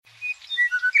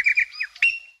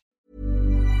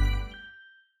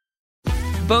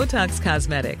Botox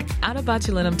Cosmetic, out of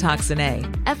botulinum toxin A,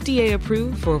 FDA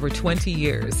approved for over 20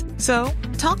 years. So,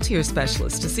 talk to your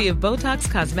specialist to see if Botox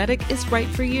Cosmetic is right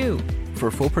for you. For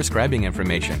full prescribing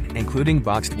information, including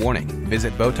boxed warning,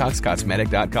 visit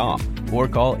BotoxCosmetic.com or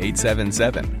call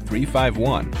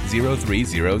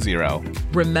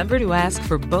 877-351-0300. Remember to ask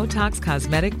for Botox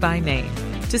Cosmetic by name.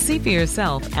 To see for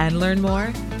yourself and learn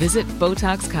more, visit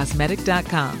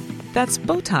BotoxCosmetic.com. That's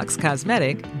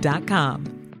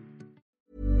BotoxCosmetic.com.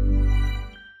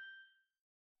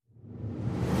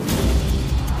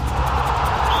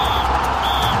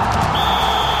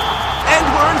 And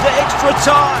we're into extra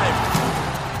time.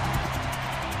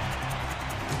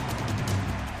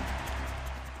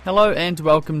 Hello and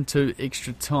welcome to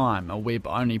Extra Time, a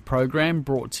web-only program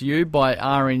brought to you by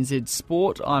RNZ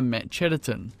Sport. I'm Matt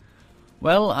Chatterton.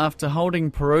 Well, after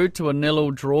holding Peru to a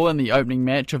 0-0 draw in the opening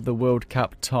match of the World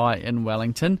Cup tie in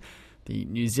Wellington, the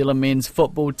New Zealand men's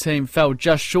football team fell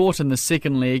just short in the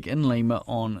second leg in Lima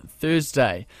on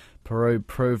Thursday. Peru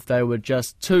proved they were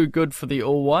just too good for the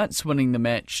All Whites, winning the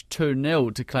match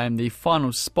 2-0 to claim the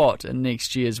final spot in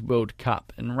next year's World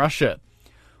Cup in Russia.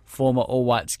 Former All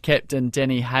Whites captain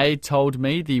Danny Hay told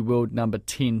me the world number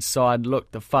 10 side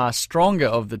looked the far stronger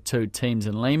of the two teams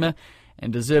in Lima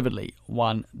and deservedly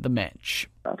won the match.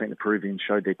 I think the Peruvians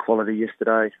showed their quality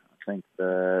yesterday. I think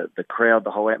the crowd,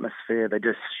 the whole atmosphere, they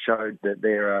just showed that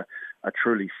they're a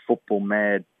truly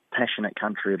football-mad, passionate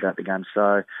country about the game.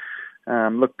 So,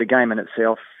 look, the game in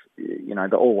itself, you know,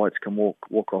 the All Whites can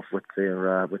walk off with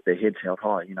their heads held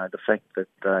high. You know, the fact that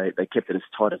they kept it as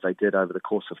tight as they did over the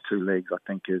course of two legs, I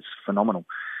think, is phenomenal,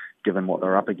 given what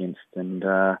they're up against. And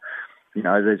you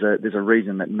know, there's a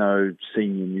reason that no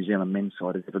senior New Zealand men's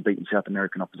side has ever beaten South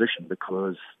American opposition,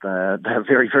 because they're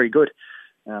very, very good.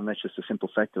 That's just a simple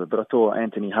fact of it. But I thought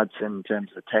Anthony Hudson, in terms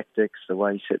of the tactics, the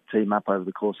way he set the team up over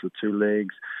the course of two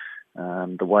legs,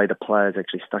 the way the players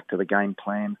actually stuck to the game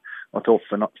plan, I thought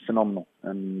phenomenal.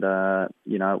 And,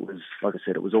 you know, it was, like I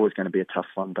said, it was always going to be a tough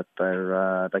one, but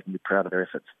they can be proud of their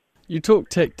efforts. You talk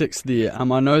tactics there.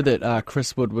 I know that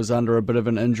Chris Wood was under a bit of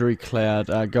an injury cloud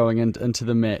going into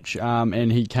the match,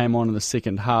 and he came on in the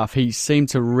second half. He seemed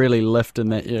to really lift in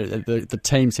that. The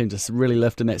team seemed to really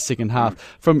lift in that second half.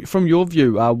 From your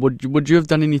view, would you have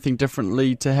done anything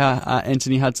differently to how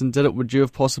Anthony Hudson did it? Would you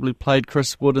have possibly played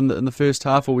Chris Wood in the first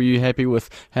half, or were you happy with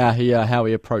how he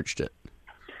approached it?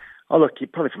 Oh, look,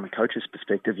 probably from a coach's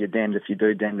perspective, you're damned if you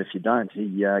do, damned if you don't.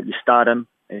 You start him.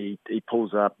 He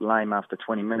pulls up lame after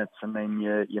 20 minutes, and then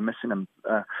you're missing him.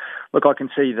 Look, I can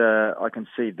see the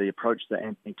approach that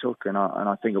Anthony took, and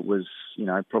I think it was, you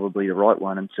know, probably the right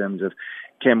one in terms of,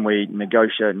 can we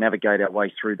navigate our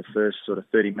way through the first sort of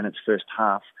 30 minutes, first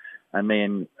half, and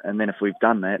then if we've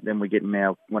done that, then we get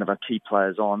now one of our key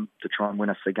players on to try and win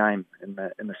us the game in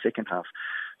the second half.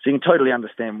 So you can totally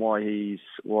understand why his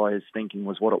thinking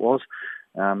was what it was.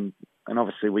 And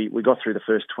obviously we got through the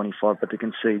first 25, but you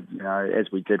can see, you know,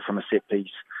 as we did from a set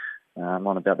piece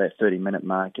on about that 30-minute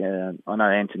mark, I know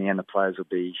Anthony and the players will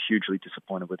be hugely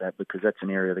disappointed with that, because that's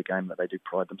an area of the game that they do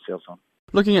pride themselves on.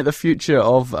 Looking at the future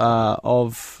of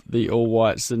the All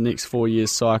Whites, the next 4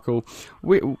 years cycle,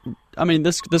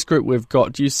 this group we've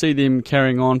got, do you see them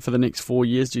carrying on for the next 4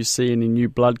 years? Do you see any new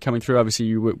blood coming through? Obviously,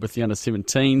 you work with the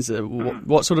under-17s.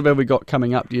 What sort of have we got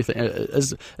coming up, do you think?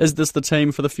 Is this the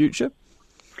team for the future?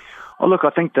 Oh, look,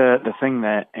 I think the thing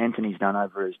that Anthony's done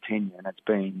over his tenure, and it's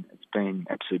been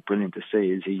absolutely brilliant to see,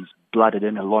 is he's blooded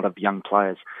in a lot of young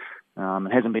players, and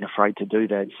hasn't been afraid to do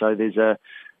that. So there's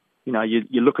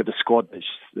you look at the squad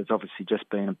that's obviously just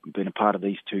been a part of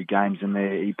these two games, and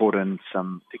he brought in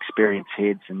some experienced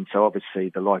heads, and so obviously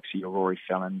the likes of your Rory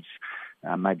Fallons,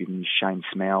 maybe even Shane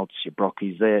Smelts, your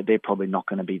Brockies, they're probably not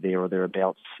going to be there or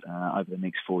thereabouts over the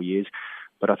next 4 years.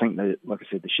 But I think that, like I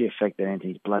said, the sheer fact that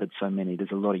Anthony's blooded so many,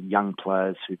 there's a lot of young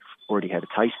players who've already had a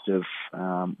taste of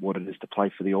what it is to play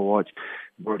for the All Whites,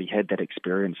 have already had that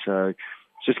experience. So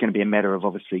it's just going to be a matter of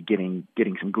obviously getting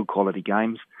some good quality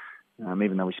games,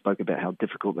 even though we spoke about how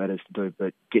difficult that is to do,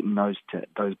 but getting those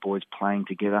boys playing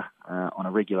together on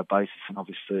a regular basis, and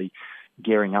obviously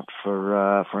gearing up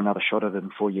for another shot at it in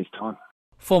 4 years' time.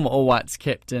 Former All Whites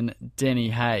captain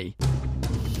Danny Hay.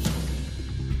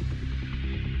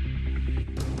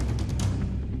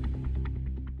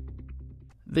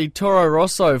 The Toro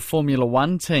Rosso Formula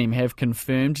One team have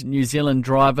confirmed New Zealand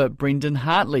driver Brendan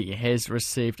Hartley has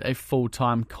received a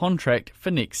full-time contract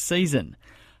for next season.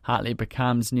 Hartley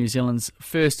becomes New Zealand's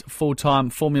first full-time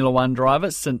Formula One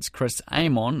driver since Chris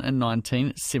Amon in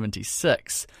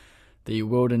 1976. The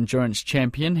World Endurance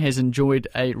Champion has enjoyed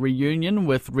a reunion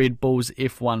with Red Bull's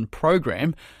F1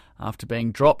 program after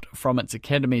being dropped from its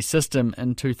academy system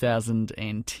in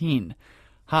 2010.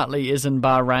 Hartley is in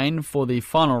Bahrain for the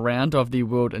final round of the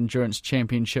World Endurance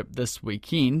Championship this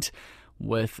weekend,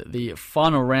 with the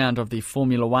final round of the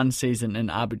Formula One season in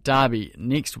Abu Dhabi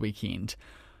next weekend.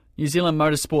 New Zealand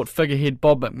motorsport figurehead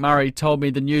Bob McMurray told me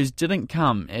the news didn't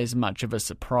come as much of a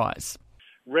surprise.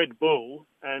 Red Bull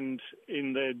and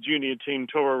in their junior team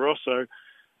Toro Rosso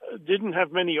didn't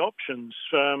have many options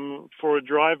for a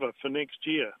driver for next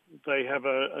year. They have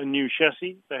a new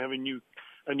chassis, they have a new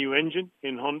engine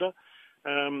in Honda,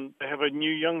 they have a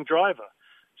new young driver.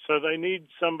 So they need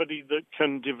somebody that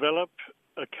can develop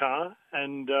a car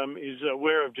and is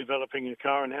aware of developing a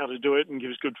car and how to do it and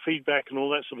gives good feedback and all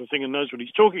that sort of thing and knows what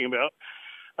he's talking about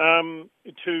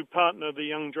to partner the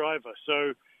young driver.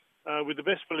 So with the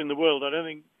best will in the world, I don't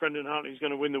think Brendan Hartley is going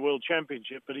to win the World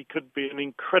Championship, but he could be an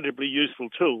incredibly useful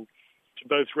tool to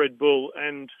both Red Bull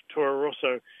and Toro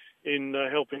Rosso in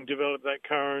helping develop that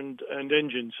car and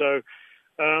engine. So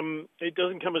it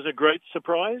doesn't come as a great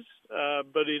surprise,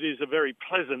 but it is a very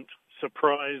pleasant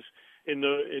surprise in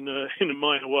a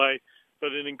minor way,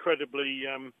 but an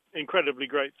incredibly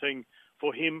great thing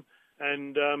for him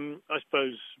and I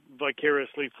suppose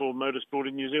vicariously for motorsport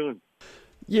in New Zealand.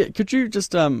 Yeah, could you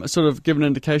just sort of give an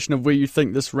indication of where you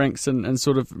think this ranks in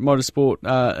sort of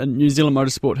motorsport, in New Zealand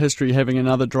motorsport history, having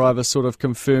another driver sort of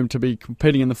confirmed to be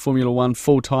competing in the Formula One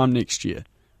full-time next year?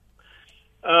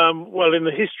 Well, in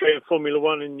the history of Formula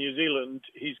One in New Zealand,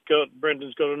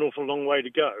 Brendan's got an awful long way to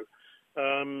go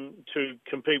to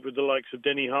compete with the likes of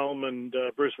Denny Hulme and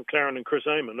Bruce McLaren and Chris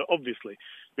Amon, obviously,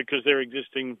 because they're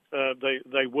existing,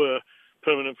 they were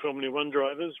permanent Formula One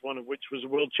drivers, one of which was a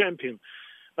world champion.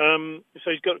 So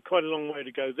he's got quite a long way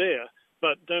to go there.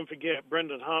 But don't forget,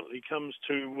 Brendan Hartley comes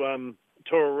to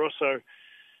Toro Rosso,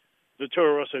 the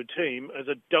Toro Rosso team, as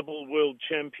a double world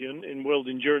champion in world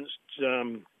endurance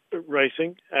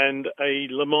racing and a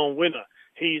Le Mans winner.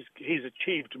 He's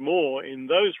achieved more in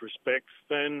those respects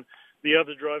than the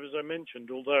other drivers I mentioned,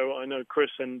 although I know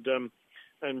Chris and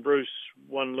Bruce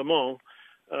won Le Mans,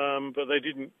 but they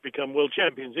didn't become world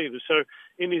champions either. So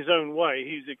in his own way,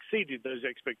 he's exceeded those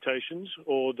expectations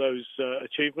or those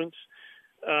achievements.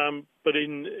 But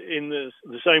in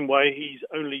the same way, he's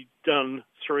only done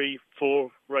three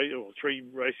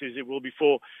races, it will be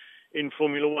four, in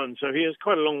Formula One. So he has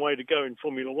quite a long way to go in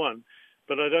Formula One.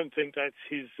 But I don't think that's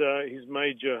his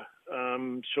major,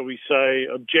 shall we say,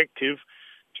 objective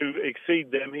to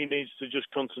exceed them. He needs to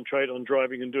just concentrate on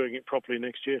driving and doing it properly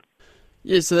next year.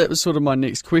 Yeah, so that was sort of my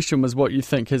next question, was what you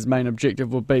think his main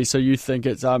objective will be. So you think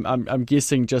it's, I'm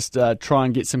guessing, just try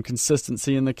and get some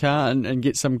consistency in the car and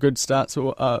get some good starts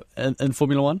in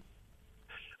Formula One?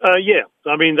 Yeah,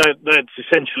 I mean, that's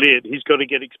essentially it. He's got to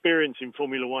get experience in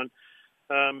Formula One.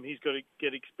 He's got to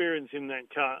get experience in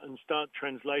that car and start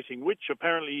translating, which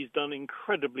apparently he's done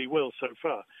incredibly well so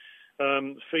far.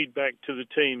 Feedback to the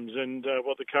teams and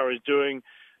what the car is doing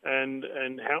and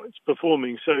how it's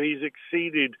performing. So he's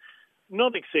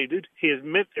not exceeded, he has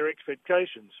met their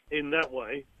expectations in that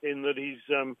way, in that he's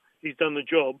done the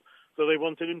job that they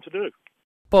wanted him to do.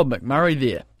 Bob McMurray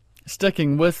there.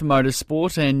 Sticking with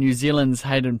motorsport, and New Zealand's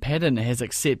Hayden Paddon has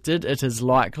accepted it is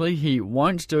likely he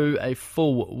won't do a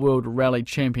full World Rally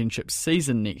Championship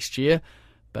season next year,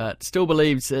 but still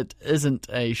believes it isn't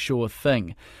a sure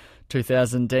thing.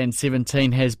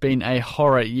 2017 has been a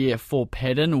horror year for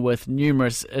Paddon, with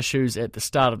numerous issues at the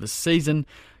start of the season,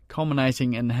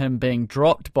 culminating in him being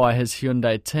dropped by his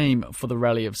Hyundai team for the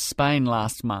Rally of Spain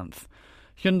last month.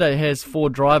 Hyundai has 4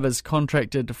 drivers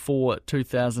contracted for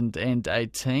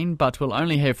 2018, but will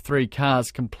only have 3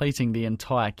 cars completing the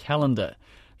entire calendar.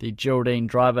 The Geraldine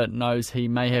driver knows he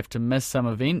may have to miss some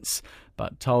events,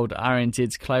 but told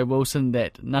RNZ's Clay Wilson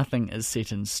that nothing is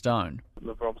set in stone.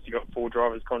 We've obviously got 4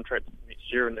 drivers contracted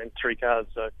next year and then 3 cars,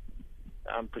 so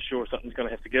for sure something's going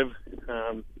to have to give.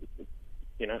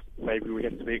 Maybe we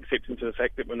have to be accepting to the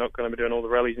fact that we're not going to be doing all the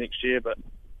rallies next year, but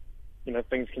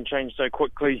things can change so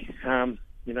quickly.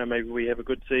 Maybe we have a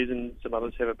good season, some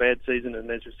others have a bad season, and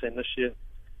as we've seen this year,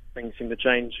 things seem to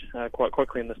change quite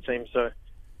quickly in this team. So,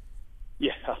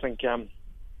 yeah, I think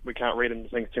we can't read into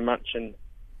things too much, and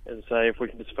as I say, if we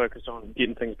can just focus on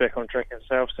getting things back on track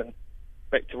ourselves and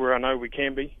back to where I know we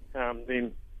can be,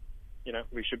 then,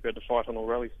 we should be able to fight on all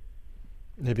rallies.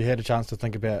 Have you had a chance to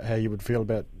think about how you would feel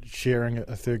about sharing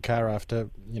a third car after,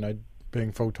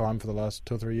 being full-time for the last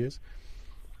 2 or 3 years?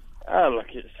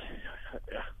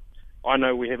 I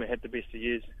know we haven't had the best of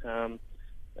years.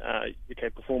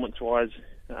 Performance-wise,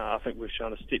 I think we've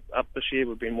shown a step up this year.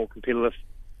 We've been more competitive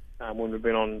when we've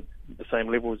been on the same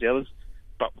level as the others,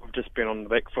 but we've just been on the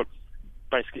back foot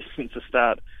basically since the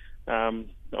start.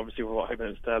 Obviously, we're hoping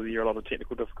at the start of the year a lot of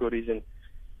technical difficulties, and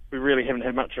we really haven't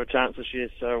had much of a chance this year.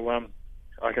 So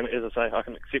I can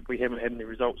accept we haven't had any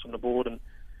results on the board, and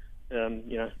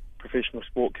professional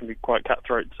sport can be quite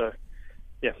cutthroat. So,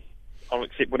 yeah, I'll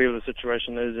accept whatever the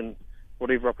situation is, and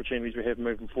whatever opportunities we have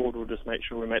moving forward, we'll just make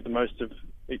sure we make the most of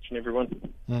each and every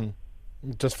one.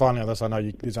 Just finally on this, I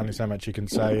know there's only so much you can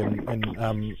say,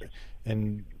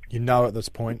 and at this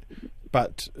point,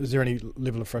 but is there any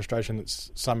level of frustration that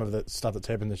some of the stuff that's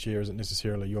happened this year isn't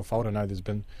necessarily your fault? I know there's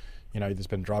been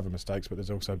driver mistakes, but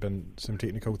there's also been some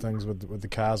technical things with the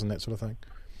cars and that sort of thing.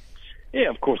 Yeah,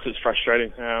 of course it's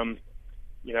frustrating.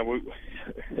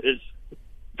 It's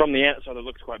from the outside it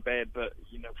looks quite bad, but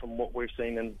from what we've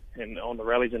seen and on the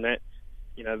rallies and that,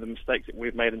 the mistakes that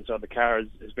we've made inside the car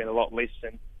has been a lot less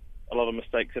than a lot of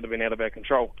mistakes that have been out of our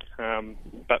control.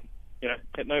 But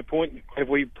at no point have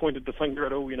we pointed the finger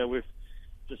at all. We've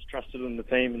just trusted in the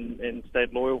team and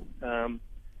stayed loyal.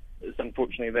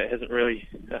 Unfortunately, that hasn't really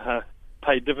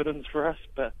paid dividends for us.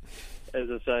 But as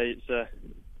I say, it's a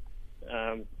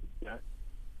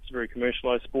very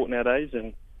commercialised sport nowadays,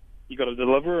 and you got to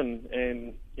deliver, and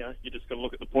you just got to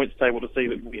look at the points table to see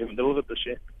that we haven't delivered this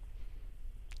year.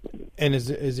 And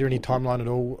is there any timeline at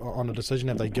all on a decision?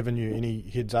 Have they given you any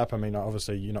heads up? I mean,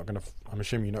 obviously I'm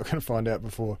assuming you're not going to find out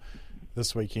before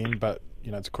this weekend, but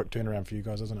it's a quick turnaround for you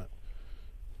guys, isn't it?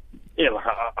 Yeah,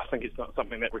 I think it's not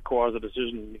something that requires a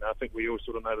decision. I think we all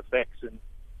sort of know the facts, and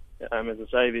as I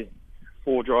say, the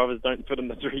 4 drivers don't fit in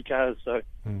the 3 cars, so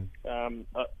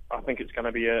I think it's going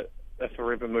to be a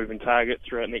forever moving target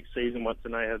throughout next season once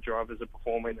they know how drivers are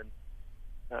performing,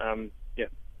 and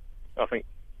I think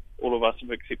all of us have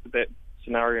accepted that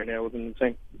scenario now within the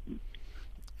team.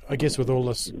 I guess with all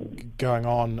this going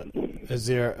on, is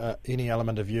there any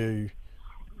element of you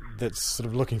that's sort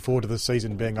of looking forward to this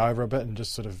season being over a bit and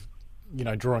just sort of,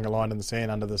 drawing a line in the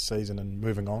sand under this season and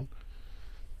moving on?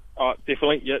 Oh,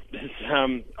 definitely, yeah.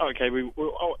 Okay, we'd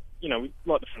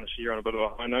like to finish the year on a bit of a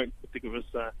high note. I think it was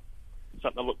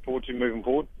something to look forward to moving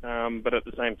forward. But at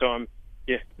the same time,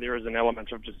 yeah, there is an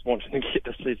element of just wanting to get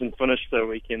this season finished so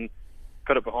we can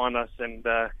put it behind us and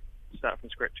start from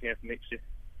scratch again for next year.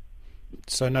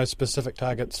 So no specific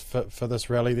targets for this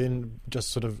rally then,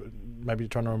 just sort of maybe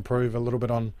trying to improve a little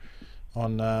bit on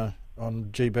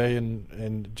GB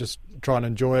and just try and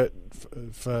enjoy it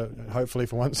for hopefully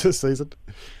for once this season.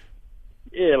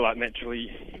 Yeah, naturally,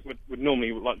 would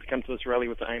normally like to come to this rally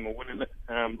with the aim of winning it.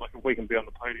 If we can be on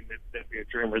the podium, that'd be a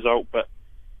dream result. But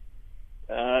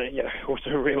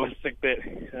also realistic that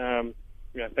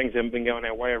things haven't been going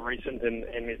our way of recent, and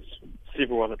there's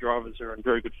several other drivers who are in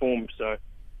very good form. So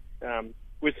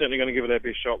we're certainly going to give it our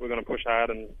best shot. We're going to push hard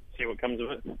and see what comes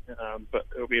of it. But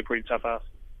it'll be a pretty tough ask.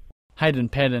 Hayden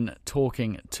Paddon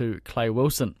talking to Clay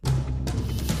Wilson.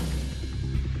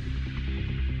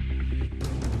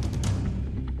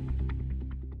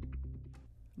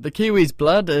 The Kiwis'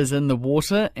 blood is in the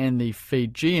water and the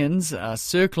Fijians are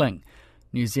circling.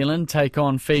 New Zealand take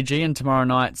on Fiji in tomorrow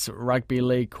night's Rugby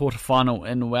League quarterfinal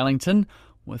in Wellington,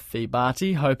 with the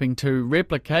Bati hoping to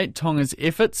replicate Tonga's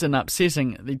efforts in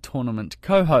upsetting the tournament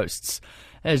co-hosts.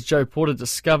 As Joe Porter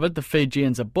discovered, the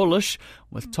Fijians are bullish,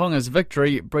 with Tonga's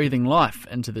victory breathing life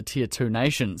into the Tier 2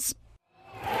 nations.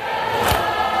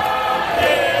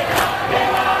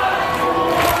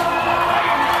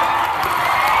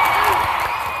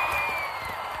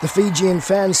 The Fijian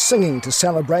fans singing to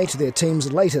celebrate their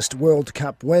team's latest World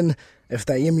Cup win. If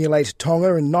they emulate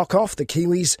Tonga and knock off the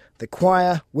Kiwis, the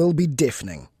choir will be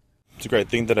deafening. It's a great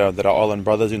thing that our island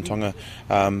brothers in Tonga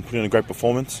put in a great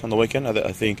performance on the weekend.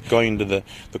 I think going into the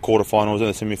quarterfinals and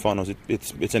the semi-finals,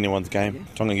 it's anyone's game.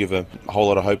 Tonga give a whole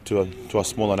lot of hope to our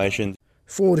smaller nation.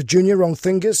 Ford Junior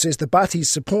Rongthinga says the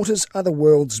Bati's supporters are the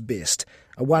world's best.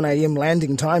 A 1 a.m.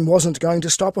 landing time wasn't going to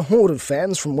stop a horde of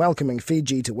fans from welcoming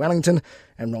Fiji to Wellington,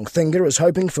 and Rongthinga is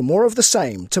hoping for more of the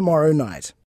same tomorrow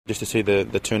night. Just to see the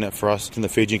turnout for us in the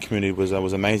Fijian community was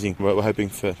amazing. We're hoping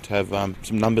to have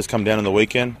some numbers come down on the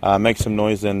weekend, make some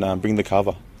noise and bring the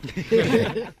cover.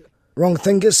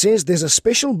 Rongthinga says there's a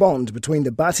special bond between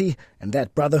the Bati, and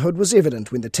that brotherhood was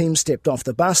evident when the team stepped off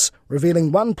the bus,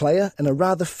 revealing one player in a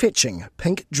rather fetching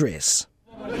pink dress.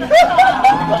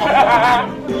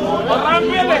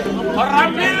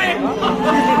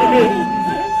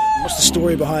 What's the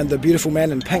story behind the beautiful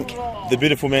man in pink? The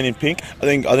beautiful man in pink. I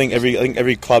think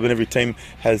every club and every team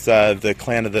has the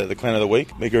clan of the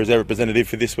week. Mika is our representative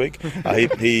for this week.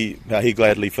 He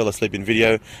gladly fell asleep in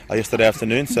video yesterday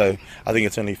afternoon. So I think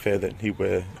it's only fair that he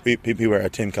wear our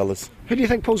team colours. Who do you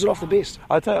think pulls it off the best?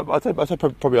 I'd say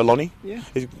probably Aloni. Yeah.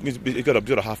 He's got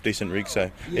a half decent rig,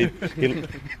 so he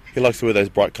likes to wear those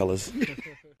bright colours.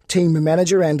 Team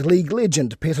manager and league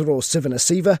legend Petero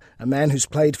Sivanasiva, a man who's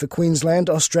played for Queensland,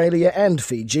 Australia and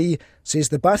Fiji, says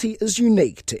the Butty is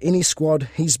unique to any squad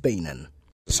he's been in.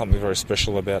 Something very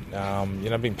special about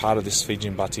being part of this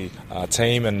Fijian Butty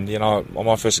team, and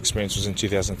my first experience was in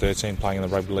 2013 playing in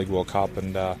the Rugby League World Cup,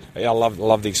 and I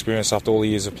love the experience after all the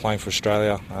years of playing for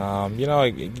Australia.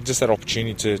 Just that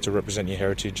opportunity to represent your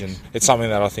heritage, and it's something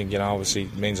that I think obviously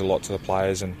means a lot to the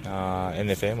players and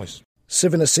their families.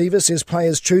 Sivanasiva says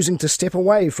players choosing to step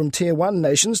away from Tier 1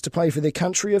 nations to play for their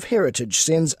country of heritage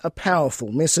sends a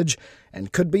powerful message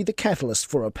and could be the catalyst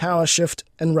for a power shift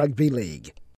in rugby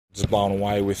league. Just blown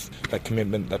away with that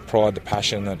commitment, that pride, the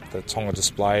passion that Tonga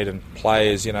displayed, and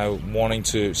players, wanting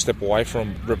to step away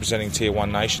from representing Tier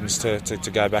 1 nations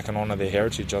to go back and honour their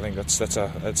heritage. I think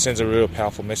it sends a real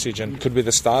powerful message and could be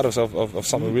the start of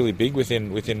something really big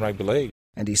within rugby league.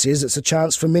 And he says it's a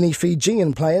chance for many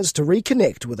Fijian players to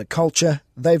reconnect with a culture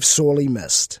they've sorely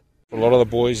missed. A lot of the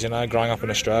boys, growing up in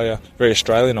Australia, very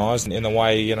Australianised in the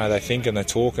way, they think and they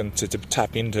talk, and to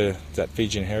tap into that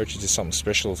Fijian heritage is something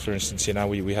special. For instance,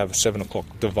 we have a 7 o'clock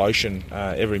devotion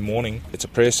every morning. It's a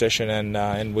prayer session,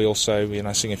 and we also,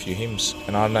 sing a few hymns.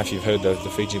 And I don't know if you've heard the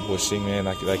Fijian boys sing there,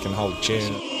 they can hold a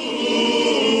tune.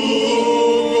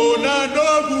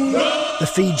 The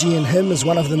Fijian hymn is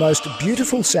one of the most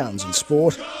beautiful sounds in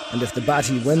sport, and if the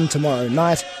Butty win tomorrow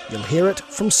night, you'll hear it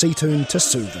from Situn to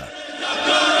Suva.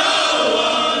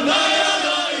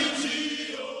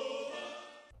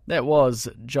 That was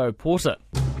Joe Porter.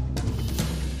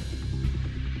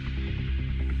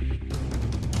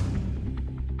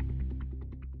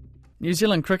 New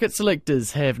Zealand cricket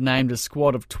selectors have named a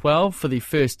squad of 12 for the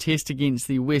first test against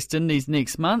the West Indies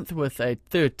next month, with a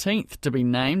 13th to be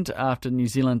named after New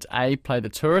Zealand A play the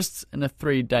Tourists in a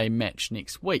 3-day match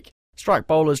next week. Strike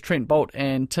bowlers Trent Boult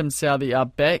and Tim Southee are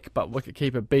back, but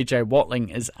wicketkeeper BJ Watling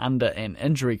is under an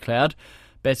injury cloud.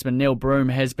 Batsman Neil Broom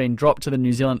has been dropped to the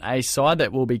New Zealand A side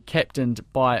that will be captained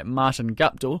by Martin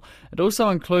Guptill. It also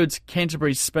includes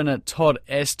Canterbury spinner Todd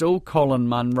Astle, Colin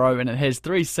Munro, and it has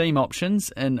 3 seam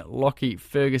options in Lockie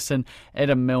Ferguson,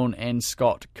 Adam Milne and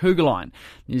Scott Kuggeleijn.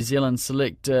 New Zealand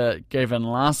selector Gavin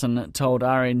Larson told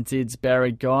RNZ's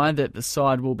Barry Guy that the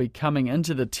side will be coming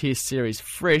into the Test series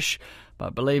fresh,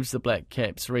 but believes the Black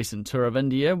Caps' recent tour of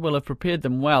India will have prepared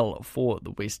them well for the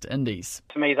West Indies.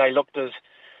 To me, they looked as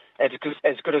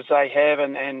good as they have,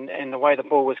 and the way the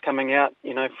ball was coming out,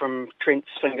 from Trent's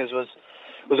fingers was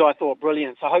I thought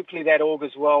brilliant. So hopefully that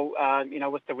augurs well,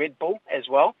 with the red ball as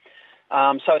well.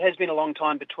 So it has been a long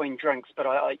time between drinks, but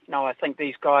I think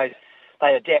these guys,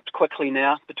 they adapt quickly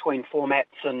now between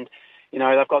formats, and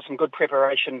they've got some good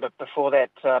preparation, but before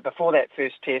that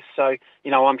first test. So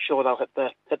I'm sure they'll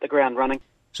hit the ground running.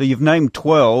 So you've named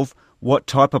 12. What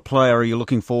type of player are you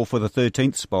looking for the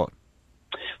 13th spot?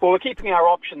 Well, we're keeping our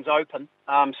options open.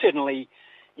 Certainly,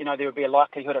 there would be a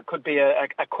likelihood it could be a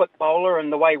quick bowler,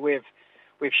 and the way we've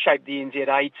shaped the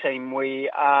NZA team, we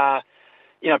are,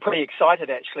 pretty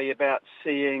excited actually about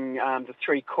seeing the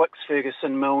 3 quicks,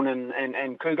 Ferguson, Milne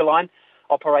and Kuggeleijn,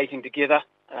 operating together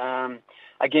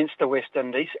against the West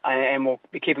Indies, and we'll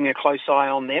be keeping a close eye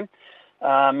on them.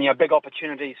 Big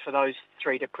opportunities for those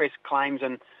 3 to press claims,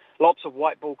 and lots of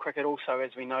white ball cricket also,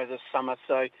 as we know, this summer.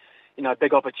 So,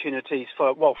 big opportunities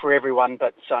for everyone,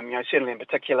 but certainly in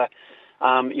particular,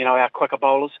 our quicker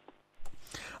bowlers.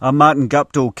 Martin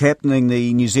Guptill captaining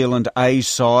the New Zealand A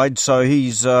side, so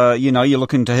he's, you're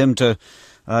looking to him to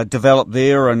develop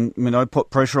there and,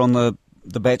 put pressure on the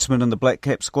batsmen in the Black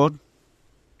Cap squad?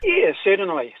 Yeah,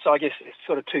 certainly. So I guess there's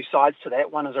sort of 2 sides to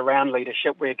that. One is around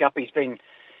leadership, where Guppy's been,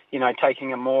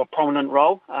 taking a more prominent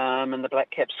role in the Black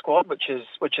Cap squad, which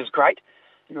is great.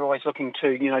 You're always looking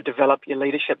to, develop your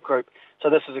leadership group. So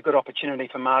this is a good opportunity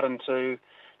for Martin to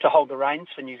hold the reins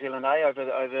for New Zealand A over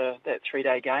that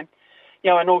 3-day game.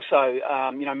 And also,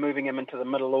 moving him into the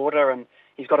middle order, and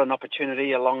he's got an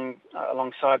opportunity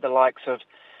alongside the likes of,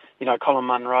 Colin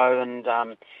Munro and,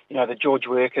 the George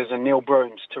Workers and Neil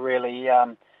Brooms to really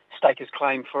stake his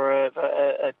claim for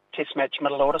a test match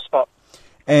middle order spot.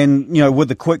 And, with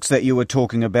the quicks that you were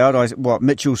talking about,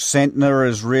 Mitchell Santner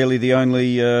is really the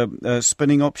only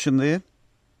spinning option there?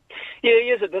 Yeah, he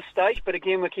is at this stage, but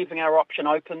again, we're keeping our option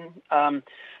open,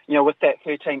 with that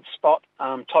 13th spot.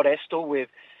 Todd Astle, we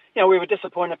were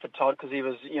disappointed for Todd because he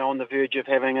was, on the verge of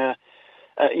having a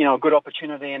good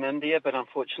opportunity in India, but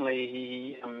unfortunately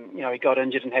he got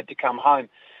injured and had to come home.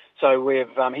 So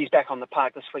he's back on the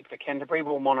park this week for Canterbury.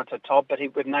 We'll monitor Todd, but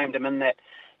we've named him in that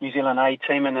New Zealand A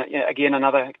team, and again,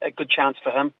 a good chance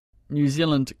for him. New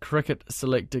Zealand cricket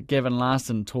selector Gavin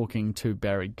Larson talking to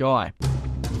Barry Guy.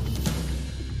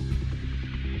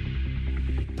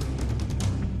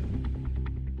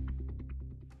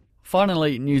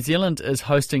 Finally, New Zealand is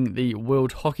hosting the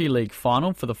World Hockey League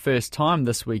final for the first time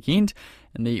this weekend,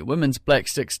 and the women's Black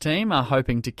Sticks team are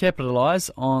hoping to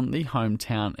capitalise on the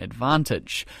hometown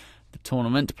advantage. The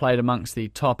tournament, played amongst the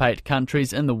top 8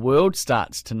 countries in the world,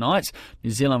 starts tonight. New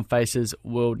Zealand faces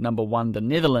world number 1, the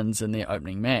Netherlands, in their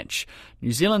opening match.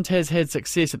 New Zealand has had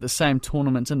success at the same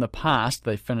tournament in the past.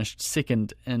 They finished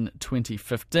second in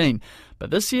 2015.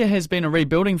 But this year has been a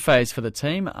rebuilding phase for the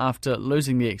team after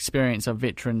losing the experience of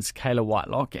veterans Kayla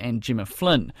Whitelock and Gemma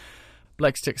Flynn.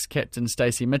 Black Sticks captain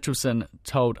Stacey Mitchelson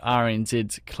told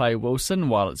RNZ's Clay Wilson,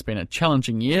 while it's been a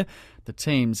challenging year, the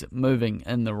team's moving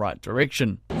in the right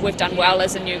direction. We've done well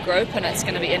as a new group, and it's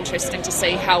going to be interesting to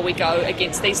see how we go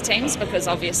against these teams, because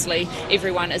obviously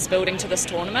everyone is building to this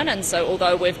tournament, and so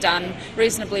although we've done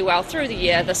reasonably well through the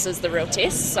year, this is the real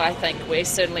test. So I think we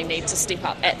certainly need to step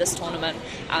up at this tournament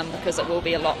because it will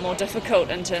be a lot more difficult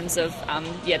in terms of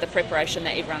the preparation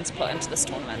that everyone's put into this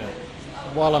tournament.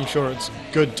 While I'm sure it's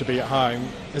good to be at home,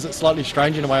 is it slightly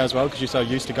strange in a way as well, because you're so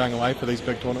used to going away for these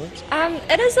big tournaments?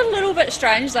 It is a little bit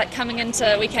strange. Like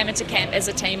we came into camp as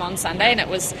a team on Sunday, and it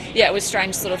was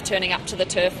strange sort of turning up to the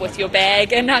turf with your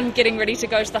bag and getting ready to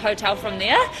go to the hotel from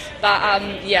there. But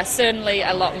certainly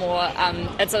a lot more.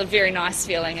 It's a very nice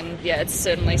feeling, and it's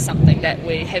certainly something that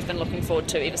we have been looking forward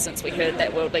to ever since we heard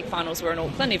that World League finals were in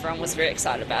Auckland. Everyone was very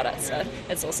excited about it, so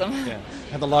it's awesome. Yeah.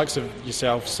 And the likes of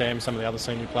yourself, Sam, some of the other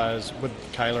senior players, with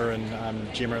Kayla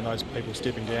and Gemma and those people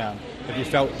stepping down, have you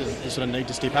felt the sort of need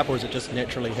to step up, or has it just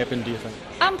naturally happened, do you think?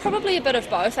 Probably a bit of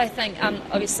both. I think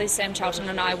obviously Sam Charlton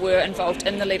and I were involved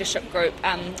in the leadership group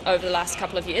over the last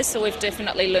couple of years, so we've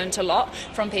definitely learnt a lot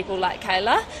from people like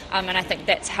Kayla, and I think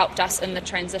that's helped us in the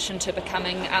transition to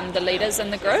becoming the leaders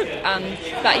in the group.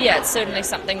 It's certainly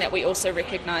something that we also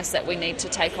recognise that we need to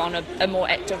take on a more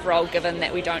active role, given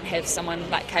that we don't have someone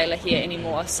like Kayla here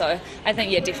anymore. So I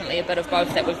think definitely a bit of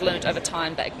both that we've learnt over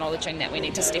time, but acknowledging that we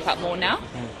need to step up more now.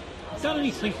 Not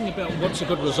only thinking about what's a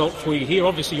good result for you here,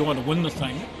 obviously you want to win the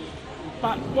thing,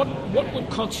 but what would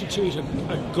constitute a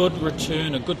good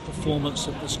return, a good performance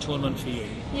at this tournament for you?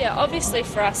 Yeah, obviously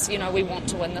for us, we want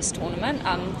to win this tournament.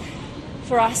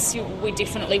 For us, we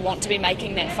definitely want to be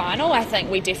making that final. I think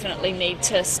we definitely need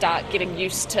to start getting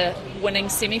used to winning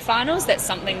semi-finals. That's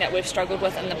something that we've struggled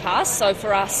with in the past. So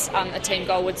for us, a team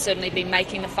goal would certainly be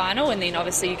making the final, and then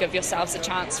obviously you give yourselves a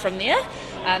chance from there.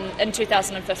 In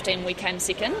 2015, we came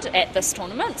second at this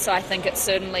tournament, so I think it's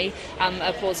certainly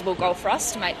a plausible goal for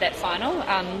us to make that final.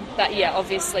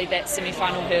 Obviously that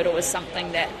semi-final hurdle is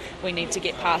something that we need to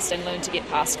get past and learn to get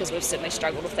past, because we've certainly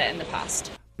struggled with that in the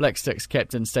past. Black Sticks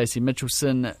captain Stacey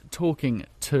Mitchelson talking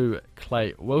to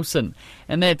Clay Wilson.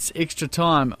 And that's extra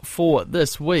time for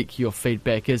this week. Your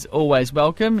feedback is always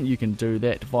welcome. You can do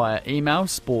that via email,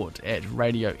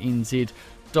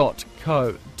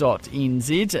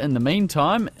 sport@radionz.co.nz. In the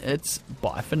meantime, it's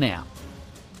bye for now.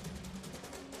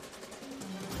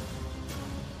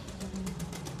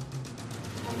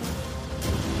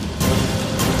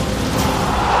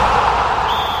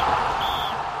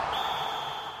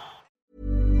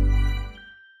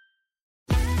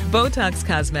 Botox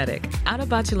Cosmetic, out of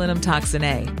botulinum toxin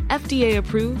A, FDA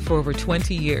approved for over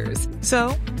 20 years.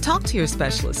 So, talk to your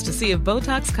specialist to see if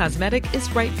Botox Cosmetic is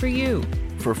right for you.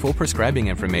 For full prescribing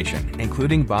information,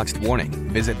 including boxed warning,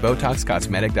 visit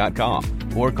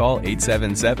BotoxCosmetic.com or call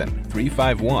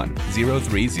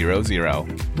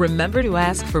 877-351-0300. Remember to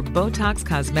ask for Botox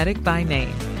Cosmetic by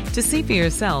name. To see for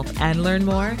yourself and learn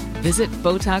more, visit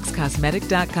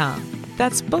BotoxCosmetic.com.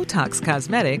 That's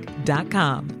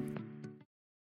BotoxCosmetic.com.